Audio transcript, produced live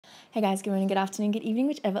Hey guys, good morning, good afternoon, good evening,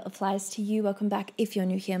 whichever applies to you. Welcome back if you're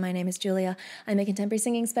new here. My name is Julia. I'm a contemporary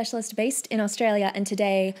singing specialist based in Australia, and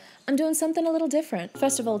today I'm doing something a little different.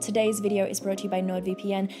 First of all, today's video is brought to you by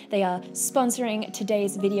NordVPN. They are sponsoring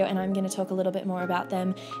today's video, and I'm going to talk a little bit more about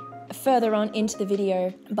them further on into the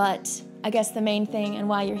video. But I guess the main thing and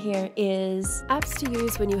why you're here is apps to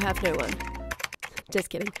use when you have no one. Just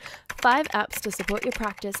kidding. 5 apps to support your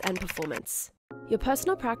practice and performance. Your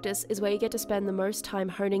personal practice is where you get to spend the most time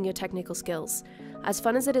honing your technical skills. As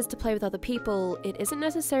fun as it is to play with other people, it isn't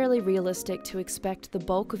necessarily realistic to expect the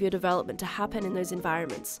bulk of your development to happen in those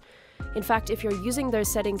environments. In fact, if you're using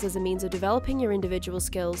those settings as a means of developing your individual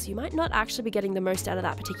skills, you might not actually be getting the most out of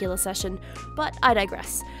that particular session, but I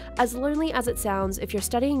digress. As lonely as it sounds, if you're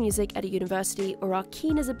studying music at a university or are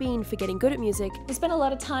keen as a bean for getting good at music, you spend a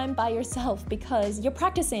lot of time by yourself because you're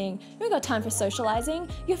practicing. You haven't got time for socializing.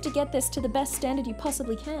 You have to get this to the best standard you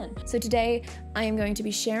possibly can. So today, I am going to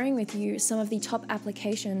be sharing with you some of the top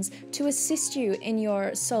applications to assist you in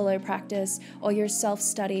your solo practice or your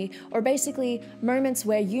self-study, or basically moments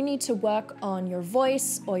where you need to work on your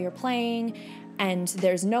voice or your playing and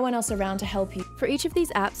there's no one else around to help you. For each of these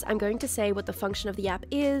apps, I'm going to say what the function of the app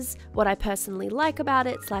is, what I personally like about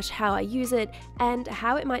it / how I use it, and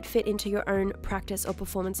how it might fit into your own practice or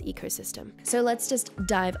performance ecosystem. So let's just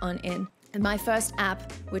dive on in. And my first app,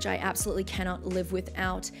 which I absolutely cannot live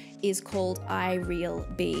without, is called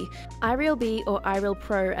iReal B. iReal B, or iReal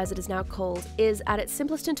Pro as it is now called, is at its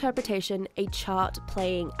simplest interpretation a chart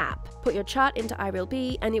playing app. Put your chart into iReal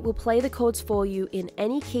B and it will play the chords for you in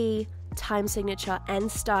any key, time signature and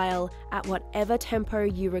style at whatever tempo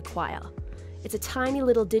you require. It's a tiny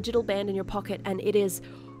little digital band in your pocket and it is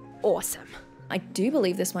awesome. I do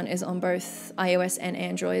believe this one is on both iOS and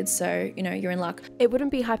Android, so, you're in luck. It wouldn't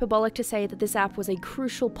be hyperbolic to say that this app was a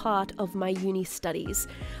crucial part of my uni studies.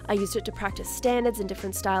 I used it to practice standards in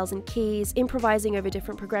different styles and keys, improvising over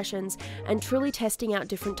different progressions, and truly testing out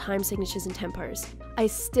different time signatures and tempos. I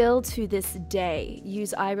still, to this day,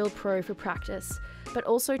 use iReal Pro for practice, but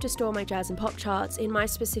also to store my jazz and pop charts in my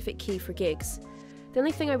specific key for gigs. The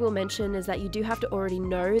only thing I will mention is that you do have to already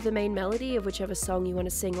know the main melody of whichever song you want to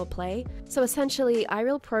sing or play. So essentially,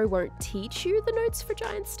 iReal Pro won't teach you the notes for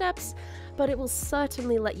giant steps, but it will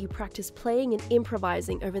certainly let you practice playing and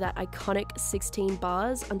improvising over that iconic 16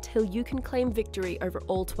 bars until you can claim victory over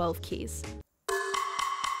all 12 keys.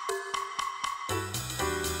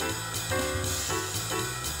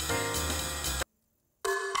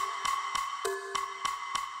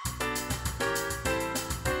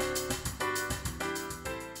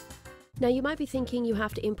 Now you might be thinking you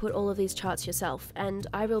have to input all of these charts yourself, and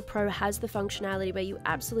iReal Pro has the functionality where you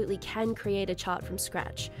absolutely can create a chart from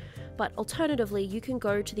scratch. But alternatively, you can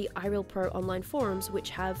go to the iReal Pro online forums,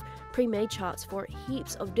 which have pre-made charts for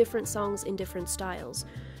heaps of different songs in different styles.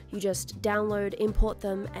 You just download, import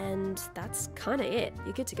them, and that's kinda it.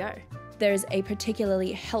 You're good to go. There's a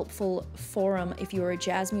particularly helpful forum if you're a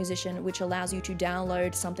jazz musician, which allows you to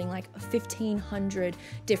download something like 1,500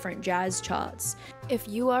 different jazz charts. If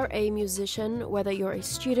you are a musician, whether you're a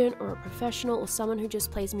student or a professional or someone who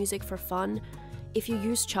just plays music for fun, if you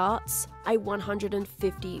use charts, I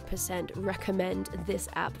 150% recommend this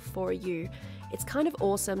app for you. It's kind of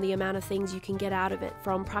awesome the amount of things you can get out of it,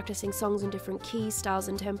 from practicing songs in different keys, styles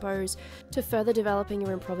and tempos, to further developing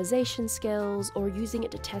your improvisation skills, or using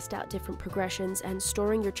it to test out different progressions and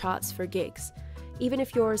storing your charts for gigs. Even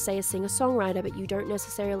if you're, say, a singer-songwriter but you don't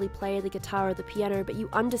necessarily play the guitar or the piano, but you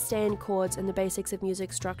understand chords and the basics of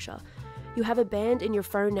music structure, you have a band in your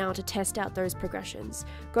phone now to test out those progressions.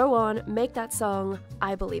 Go on, make that song,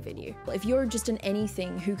 I believe in you. If you're just an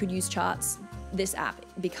anything who could use charts, this app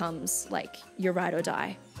becomes like your ride or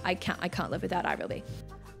die. I can't live without iReal B.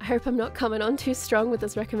 I hope I'm not coming on too strong with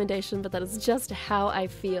this recommendation, but that is just how I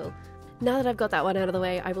feel. Now that I've got that one out of the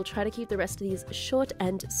way, I will try to keep the rest of these short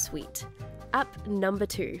and sweet. App number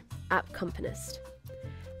 2, Appcompanist.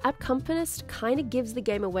 Appcompanist kind of gives the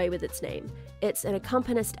game away with its name. It's an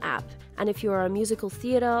accompanist app, and if you're a musical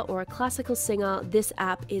theatre or a classical singer, this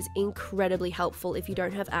app is incredibly helpful if you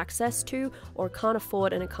don't have access to or can't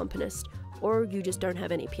afford an accompanist, or you just don't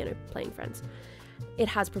have any piano playing friends. It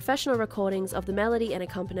has professional recordings of the melody and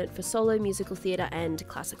accompaniment for solo, musical theatre and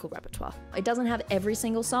classical repertoire. It doesn't have every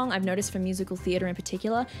single song. I've noticed for musical theatre in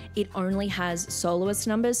particular, it only has soloist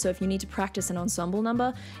numbers, so if you need to practice an ensemble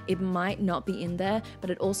number, it might not be in there, but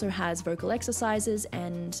it also has vocal exercises,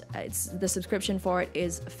 and the subscription for it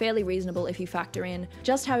is fairly reasonable if you factor in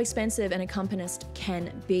just how expensive an accompanist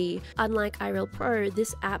can be. Unlike iReal Pro,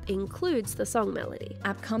 this app includes the song melody.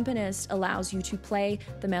 Appcompanist allows you to play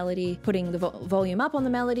the melody, putting the volume up on the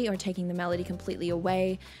melody or taking the melody completely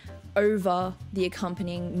away. over the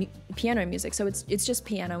accompanying piano music. So it's just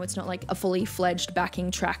piano. It's not like a fully fledged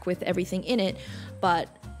backing track with everything in it,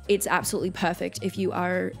 but it's absolutely perfect if you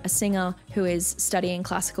are a singer who is studying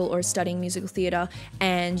classical or studying musical theatre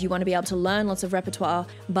and you want to be able to learn lots of repertoire,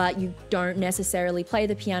 but you don't necessarily play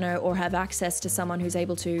the piano or have access to someone who's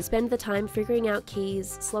able to spend the time figuring out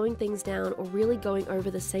keys, slowing things down, or really going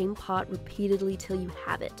over the same part repeatedly till you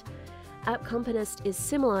have it. Appcompanist is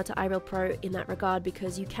similar to iReal Pro in that regard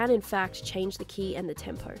because you can in fact change the key and the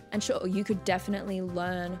tempo. And sure, you could definitely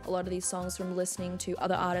learn a lot of these songs from listening to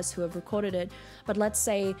other artists who have recorded it, but let's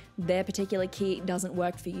say their particular key doesn't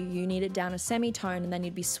work for you. You need it down a semitone and then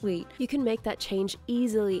you'd be sweet. You can make that change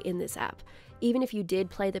easily in this app. Even if you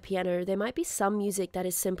did play the piano, there might be some music that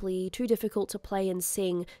is simply too difficult to play and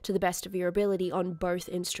sing to the best of your ability on both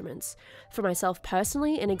instruments. For myself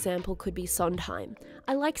personally, an example could be Sondheim.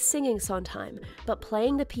 I like singing Sondheim, but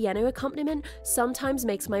playing the piano accompaniment sometimes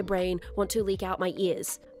makes my brain want to leak out my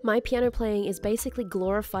ears. My piano playing is basically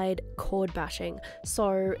glorified chord bashing,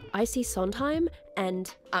 so I see Sondheim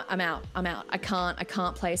and I'm out. I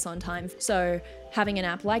can't play Sondheim. So having an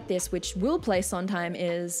app like this, which will play Sondheim,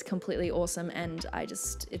 is completely awesome, and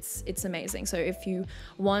it's amazing. So if you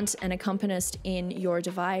want an accompanist in your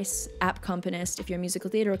device, Appcompanist, if you're musical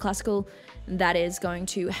theatre or classical, that is going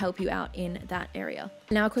to help you out in that area.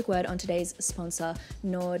 Now a quick word on today's sponsor,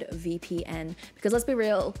 NordVPN, because let's be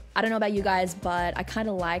real, I don't know about you guys, but I kind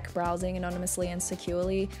of like browsing anonymously and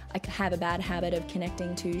securely. I have a bad habit of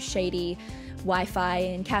connecting to shady Wi-Fi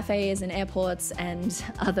in cafes and airports and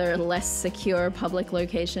other less secure public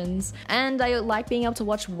locations. And I like being able to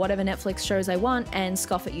watch whatever Netflix shows I want and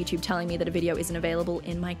scoff at YouTube telling me that a video isn't available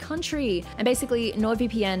in my country. And basically,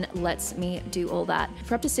 NordVPN lets me do all that.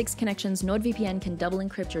 For up to 6 connections, NordVPN can double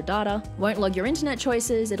encrypt your data, won't log your internet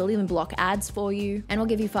choices, it'll even block ads for you, and will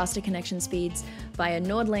give you faster connection speeds via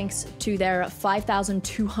Nord links to their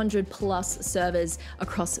 5,200 plus servers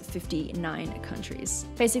across 59 countries.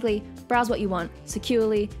 Basically, browse what you want,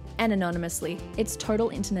 securely and anonymously. It's total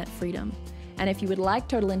internet freedom. And if you would like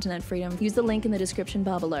total internet freedom, use the link in the description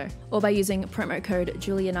bar below, or by using promo code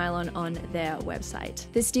JuliaNylon on their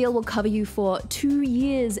website. This deal will cover you for 2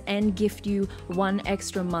 years and gift you 1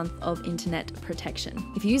 extra month of internet protection.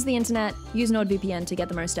 If you use the internet, use NordVPN to get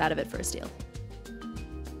the most out of it for a steal.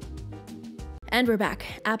 And we're back.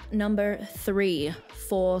 App number 3,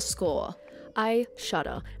 ForScore. I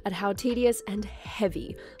shudder at how tedious and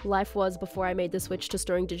heavy life was before I made the switch to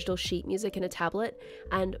storing digital sheet music in a tablet,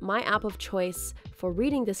 and my app of choice for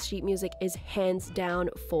reading this sheet music is hands down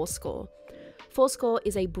ForScore. ForScore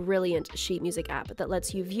is a brilliant sheet music app that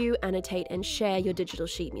lets you view, annotate, and share your digital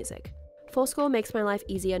sheet music. ForScore makes my life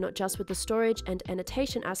easier not just with the storage and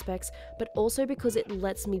annotation aspects, but also because it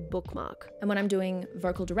lets me bookmark. And when I'm doing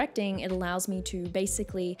vocal directing, it allows me to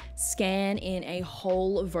basically scan in a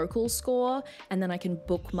whole vocal score, and then I can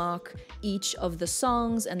bookmark each of the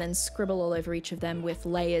songs and then scribble all over each of them with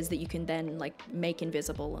layers that you can then like make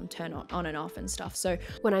invisible and turn on and off and stuff. So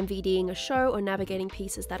when I'm VDing a show or navigating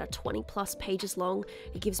pieces that are 20 plus pages long,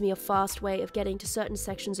 it gives me a fast way of getting to certain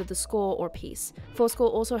sections of the score or piece. ForScore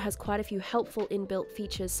also has quite a few helpful inbuilt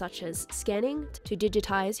features such as scanning to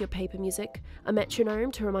digitize your paper music, a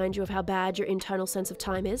metronome to remind you of how bad your internal sense of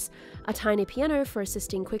time is, a tiny piano for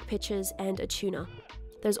assisting quick pitches, and a tuner.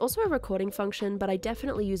 There's also a recording function, but I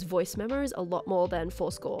definitely use voice memos a lot more than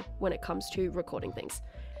ForScore when it comes to recording things.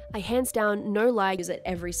 I hands down, no lie, use it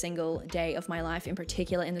every single day of my life, in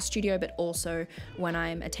particular in the studio, but also when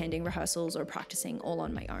I'm attending rehearsals or practicing all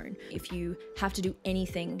on my own. If you have to do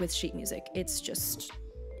anything with sheet music, it's just,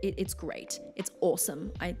 it's great. It's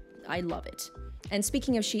awesome. I love it. And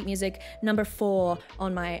speaking of sheet music, number 4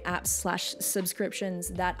 on my apps/subscriptions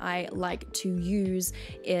that I like to use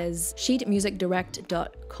is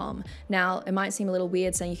sheetmusicdirect.com. Now, it might seem a little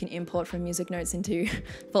weird saying you can import from music notes into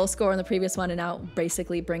ForScore on the previous one and now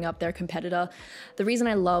basically bring up their competitor. The reason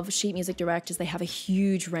I love Sheet Music Direct is they have a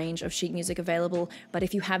huge range of sheet music available, but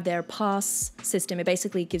if you have their pass system, it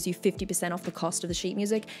basically gives you 50% off the cost of the sheet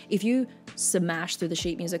music. If you smash through the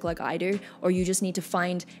sheet music like I do, or you just need to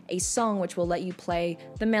find a song which will let you play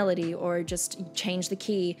the melody or just change the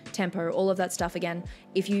key, tempo, all of that stuff again,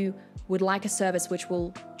 if you would like a service which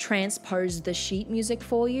will transpose the sheet music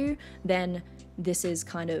for you, then this is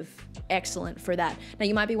kind of excellent for that. Now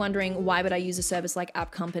you might be wondering, why would I use a service like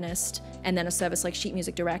Appcompanist and then a service like Sheet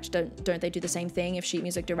Music Direct? Don't they do the same thing if Sheet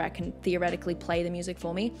Music Direct can theoretically play the music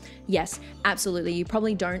for me? Yes, absolutely. You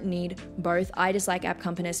probably don't need both. I just like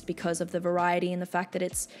Appcompanist because of the variety and the fact that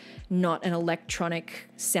it's not an electronic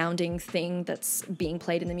sounding thing that's being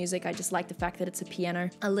played in the music. I just like the fact that it's a piano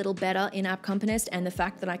a little better in Appcompanist, and the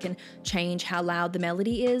fact that I can change how loud the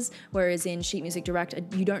melody is, whereas in Sheet Music Direct,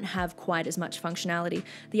 you don't have quite as much functionality.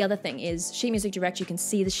 The other thing is Sheet Music Direct, you can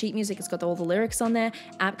see the sheet music, it's got all the lyrics on there.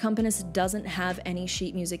 Appcompanist doesn't have any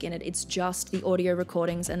sheet music in it. It's just the audio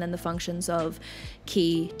recordings and then the functions of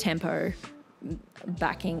key, tempo,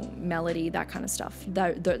 backing, melody, that kind of stuff.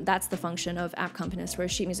 That's the function of Appcompanist,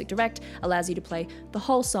 whereas Sheet Music Direct allows you to play the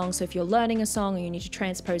whole song. So if you're learning a song or you need to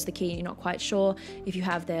transpose the key and you're not quite sure, if you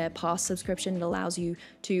have their Pass subscription, it allows you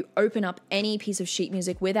to open up any piece of sheet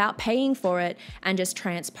music without paying for it and just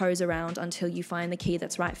transpose around until you find the key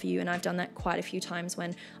that's right for you. And I've done that quite a few times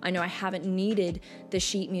when I know I haven't needed the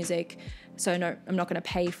sheet music, so no, I'm not going to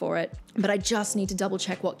pay for it, but I just need to double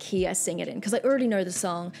check what key I sing it in because I already know the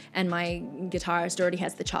song and my guitarist already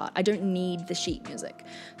has the chart. I don't need the sheet music.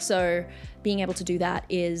 So being able to do that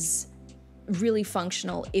is really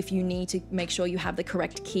functional if you need to make sure you have the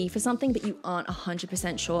correct key for something, but you aren't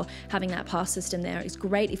 100% sure. Having that pass system there is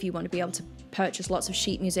great if you want to be able to purchase lots of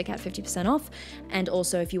sheet music at 50% off, and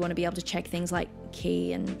also if you want to be able to check things like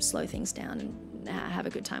key and slow things down and have a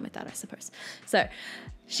good time with that, I suppose. So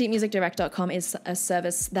sheetmusicdirect.com is a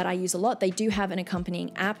service that I use a lot. They do have an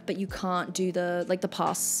accompanying app, but you can't do the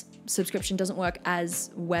Pass subscription doesn't work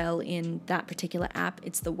as well in that particular app.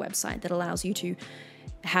 It's the website that allows you to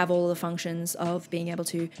have all the functions of being able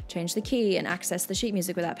to change the key and access the sheet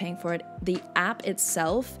music without paying for it. The app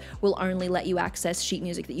itself will only let you access sheet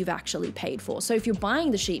music that you've actually paid for. So if you're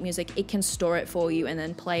buying the sheet music, it can store it for you and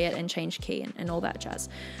then play it and change key and all that jazz.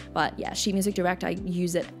 But yeah, Sheet Music Direct, I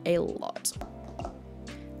use it a lot.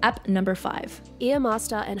 App number 5.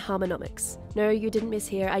 Earmaster and Harmonomics. No, you didn't miss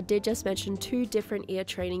here. I did just mention 2 different ear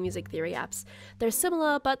training music theory apps. They're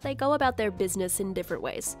similar, but they go about their business in different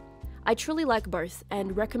ways. I truly like both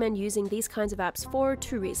and recommend using these kinds of apps for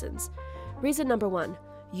 2 reasons. Reason number 1,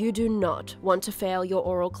 you do not want to fail your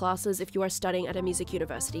oral classes if you are studying at a music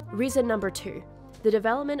university. Reason number 2, the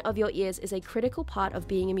development of your ears is a critical part of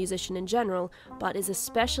being a musician in general, but is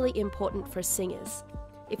especially important for singers.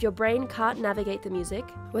 If your brain can't navigate the music,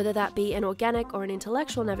 whether that be an organic or an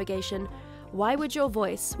intellectual navigation, why would your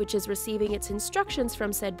voice, which is receiving its instructions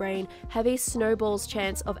from said brain, have a snowball's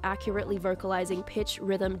chance of accurately vocalizing pitch,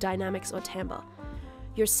 rhythm, dynamics, or timbre?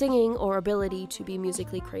 Your singing, or ability to be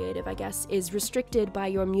musically creative, I guess, is restricted by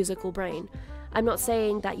your musical brain. I'm not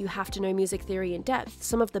saying that you have to know music theory in depth.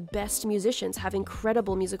 Some of the best musicians have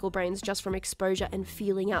incredible musical brains just from exposure and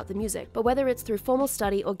feeling out the music. But whether it's through formal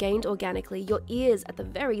study or gained organically, your ears, at the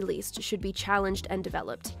very least, should be challenged and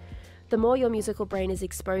developed. The more your musical brain is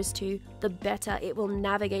exposed to, the better it will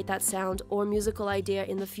navigate that sound or musical idea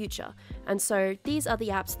in the future. And so these are the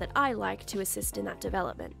apps that I like to assist in that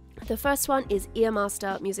development. The first one is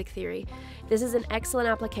Earmaster Music Theory. This is an excellent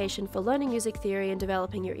application for learning music theory and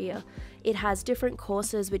developing your ear. It has different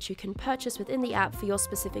courses which you can purchase within the app for your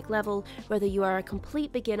specific level, whether you are a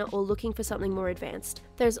complete beginner or looking for something more advanced.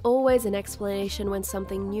 There's always an explanation when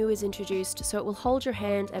something new is introduced, so it will hold your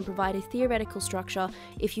hand and provide a theoretical structure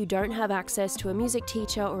if you don't have access to a music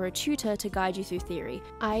teacher or a tutor to guide you through theory.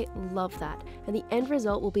 I love that, and the end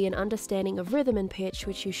result will be an understanding of rhythm and pitch,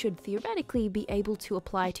 which you should theoretically be able to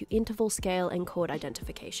apply to interval, scale, and chord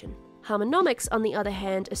identification. Harmonomics, on the other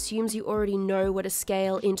hand, assumes you already know what a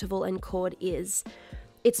scale, interval, and chord is.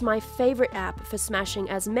 It's my favorite app for smashing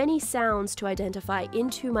as many sounds to identify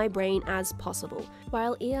into my brain as possible.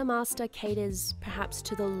 While Earmaster caters perhaps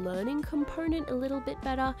to the learning component a little bit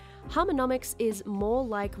better, Harmonomics is more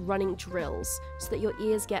like running drills, so that your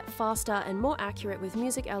ears get faster and more accurate with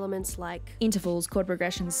music elements like intervals, chord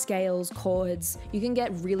progressions, scales, chords. You can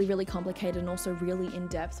get really, really complicated and also really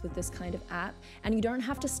in-depth with this kind of app, and you don't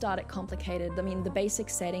have to start it complicated. I mean, the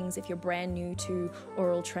basic settings, if you're brand new to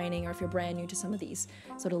oral training or if you're brand new to some of these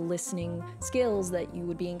sort of listening skills that you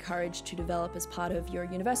would be encouraged to develop as part of your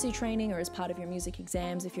university training or as part of your music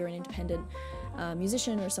exams if you're an independent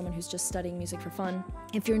musician or someone who's just studying music for fun.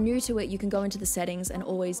 If you're new to it, you can go into the settings and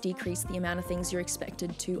always decrease the amount of things you're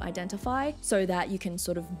expected to identify so that you can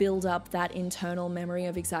sort of build up that internal memory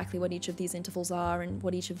of exactly what each of these intervals are and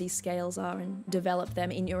what each of these scales are and develop them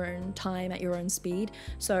in your own time at your own speed.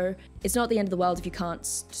 So it's not the end of the world if you can't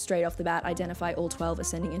straight off the bat identify all 12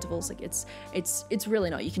 ascending intervals. Like it's really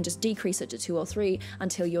not. You can just decrease it to 2 or 3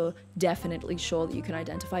 until you're definitely sure that you can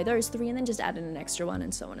identify those 3 and then just add in an extra one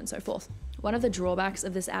and so on and so forth. One of the drawbacks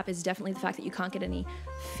of this app is definitely the fact that you can't get any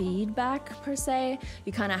feedback per se.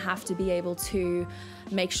 You kind of have to be able to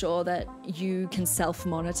make sure that you can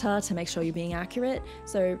self-monitor to make sure you're being accurate.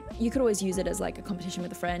 So you could always use it as like a competition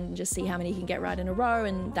with a friend and just see how many you can get right in a row,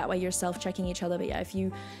 and that way you're self-checking each other. But yeah, if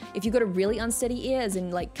you've got a really unsteady ear, as in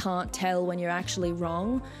like can't tell when you're actually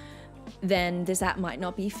wrong, then this app might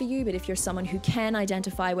not be for you. But if you're someone who can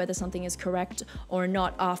identify whether something is correct or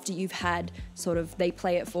not after you've had sort of, they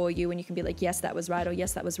play it for you and you can be like, yes, that was right, or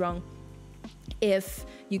yes, that was wrong. If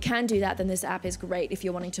you can do that, then this app is great if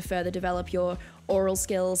you're wanting to further develop your oral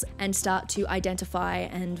skills and start to identify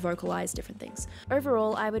and vocalize different things.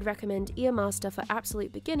 Overall, I would recommend Earmaster for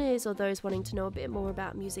absolute beginners or those wanting to know a bit more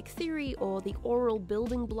about music theory or the oral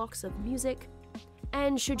building blocks of music.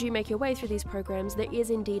 And should you make your way through these programs, there is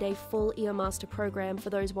indeed a full Earmaster program for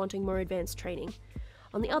those wanting more advanced training.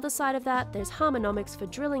 On the other side of that, there's Harmonomics for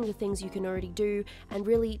drilling the things you can already do and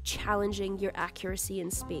really challenging your accuracy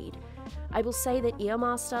and speed. I will say that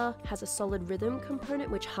Earmaster has a solid rhythm component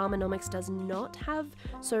which Harmonomics does not have,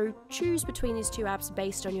 so choose between these two apps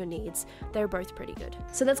based on your needs. They're both pretty good.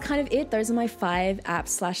 So that's kind of it. Those are my 5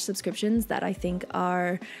 apps/subscriptions that I think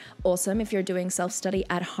are awesome if you're doing self-study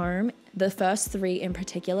at home. The first 3 in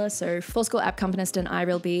particular, so ForScore, Appcompanist, and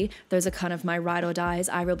iReal, those are kind of my ride or dies.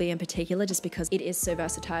 iReal in particular, just because it is so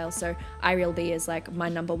versatile. So iReal is like my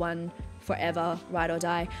number 1 forever ride or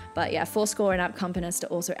die. But yeah, ForScore and Appcompanist are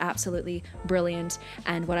also absolutely brilliant.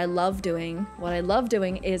 And what I love doing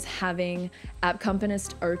is having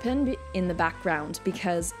Appcompanist open in the background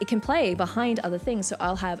because it can play behind other things. So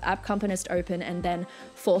I'll have Appcompanist open and then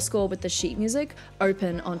ForScore with the sheet music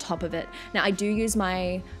open on top of it. Now I do use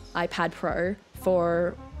my iPad Pro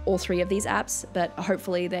for all 3 of these apps, but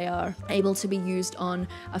hopefully they are able to be used on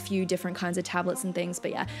a few different kinds of tablets and things. But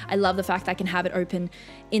yeah, I love the fact that I can have it open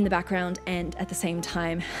in the background and at the same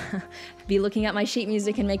time be looking at my sheet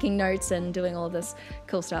music and making notes and doing all of this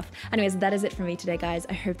cool stuff. Anyways, that is it for me today, guys.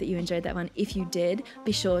 I hope that you enjoyed that one. If you did,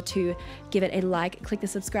 be sure to give it a like, click the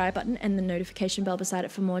subscribe button and the notification bell beside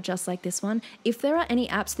it for more just like this one. If there are any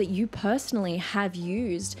apps that you personally have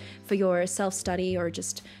used for your self-study or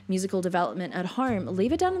just musical development at home,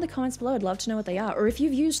 leave it down in the comments below. I'd love to know what they are. Or if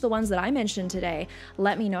you've used the ones that I mentioned today,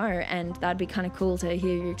 let me know, and that'd be kind of cool to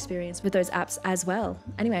hear your experience with those apps as well.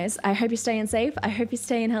 Anyways, I hope you're staying safe, I hope you're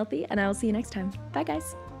staying healthy, and I will see you next time. Bye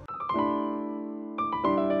guys.